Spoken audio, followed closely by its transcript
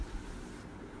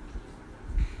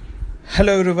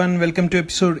Hello everyone, welcome to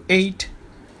episode 8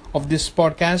 of this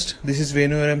podcast. This is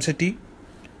Venu Ramseti.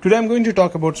 Today I'm going to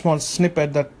talk about small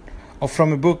snippet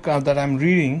from a book that I'm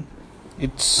reading.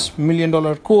 It's $1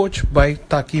 Million Coach by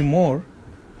Taki Moore.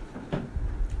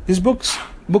 This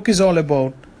book is all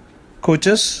about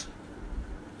coaches,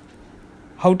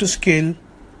 how to scale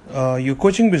your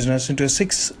coaching business into a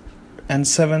 6 and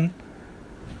 7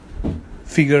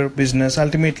 figure business,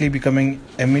 ultimately becoming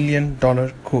 $1 million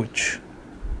coach.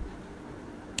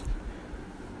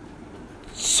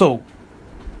 So,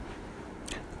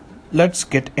 let's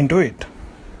get into it.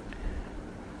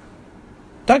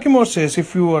 Taki Moore says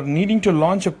if you are needing to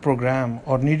launch a program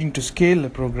or needing to scale a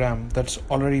program that's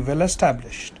already well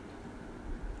established,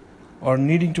 or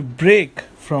needing to break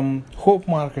from hope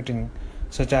marketing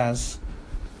such as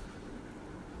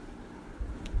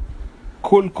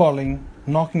cold calling,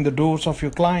 knocking the doors of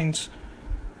your clients,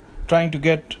 trying to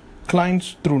get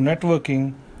clients through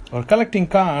networking or collecting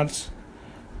cards.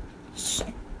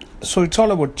 So it's all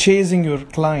about chasing your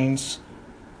clients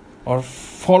or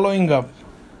following up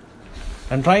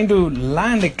and trying to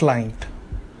land a client.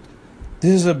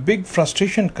 This is a big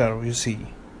frustration curve, you see.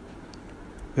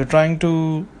 You're trying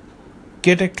to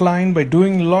get a client by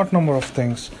doing a lot number of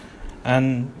things,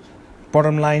 and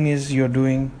bottom line is you're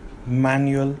doing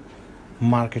manual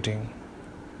marketing.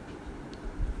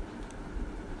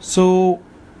 So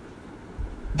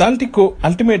the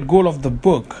ultimate goal of the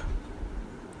book,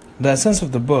 the essence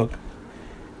of the book,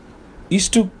 is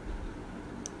to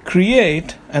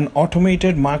create an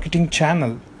automated marketing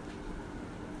channel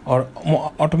or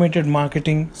automated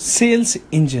marketing sales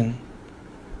engine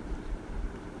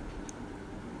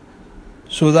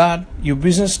so that your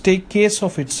business take care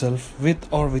of itself with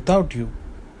or without you,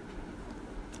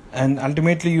 and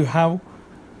ultimately you have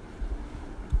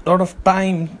a lot of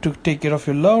time to take care of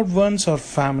your loved ones or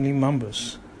family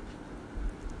members.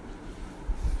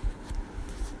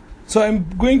 So I'm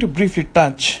going to briefly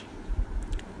touch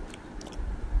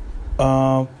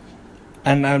and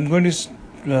I'm going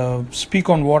to speak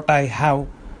on what I have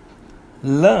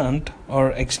learned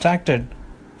or extracted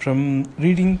from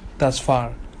reading thus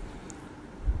far.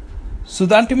 So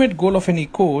the ultimate goal of any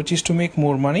coach is to make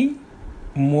more money,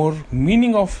 more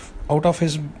meaning out of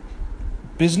his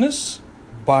business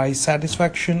by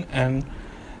satisfaction and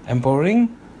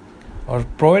empowering or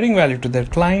providing value to their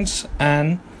clients,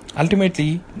 and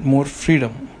ultimately more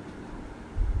freedom.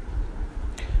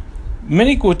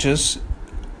 Many coaches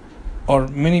or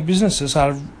many businesses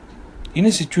are in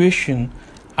a situation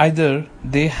either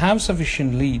they have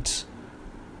sufficient leads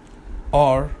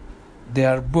or they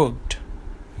are booked.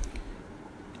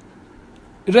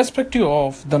 Irrespective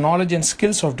of the knowledge and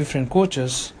skills of different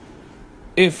coaches,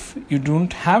 if you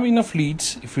don't have enough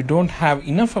leads, if you don't have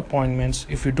enough appointments,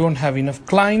 if you don't have enough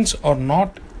clients, or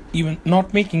not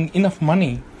making enough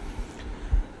money,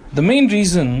 the main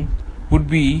reason would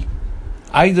be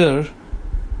either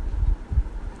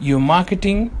your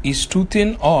marketing is too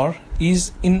thin or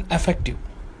is ineffective.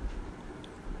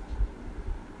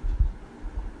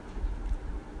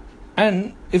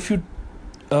 And if you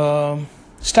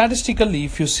statistically,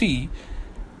 if you see,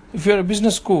 if you're a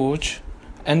business coach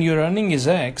and your earning is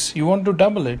X, you want to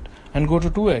double it and go to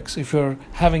 2X. If you're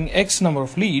having X number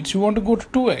of leads, you want to go to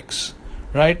 2X,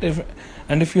 right?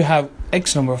 If you have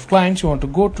X number of clients, you want to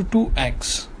go to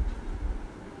 2X.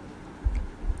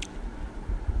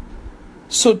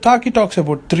 So Taki talks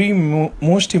about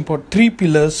most important three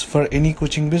pillars for any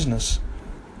coaching business: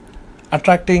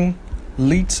 attracting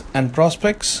leads and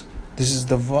prospects. This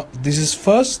is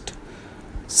first.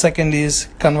 Second is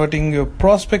converting your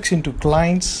prospects into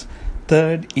clients.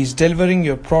 Third is delivering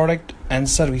your product and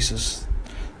services.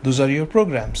 Those are your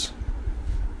programs.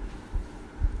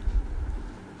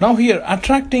 Now here,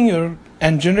 attracting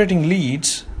and generating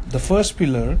leads, the first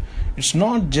pillar, it's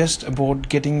not just about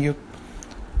getting your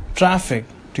traffic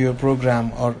to your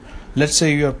program, or let's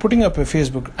say you're putting up a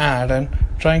Facebook ad and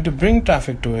trying to bring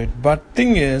traffic to it. But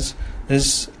thing is,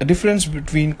 there's a difference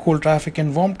between cold traffic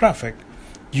and warm traffic.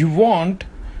 You want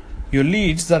your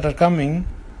leads that are coming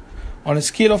on a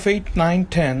scale of 8, 9,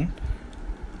 10,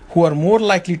 who are more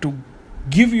likely to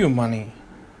give you money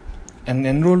and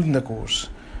enroll in the course.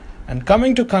 And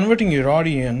coming to converting your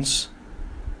audience,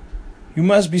 you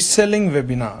must be selling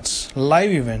webinars,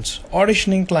 live events,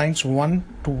 auditioning clients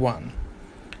one-to-one.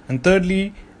 And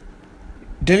thirdly,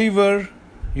 deliver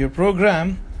your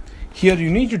program. Here you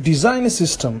need to design a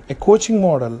system, a coaching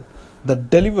model that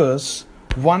delivers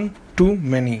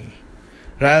one-to-many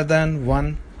rather than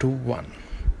one-to-one.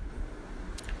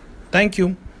 Thank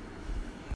you.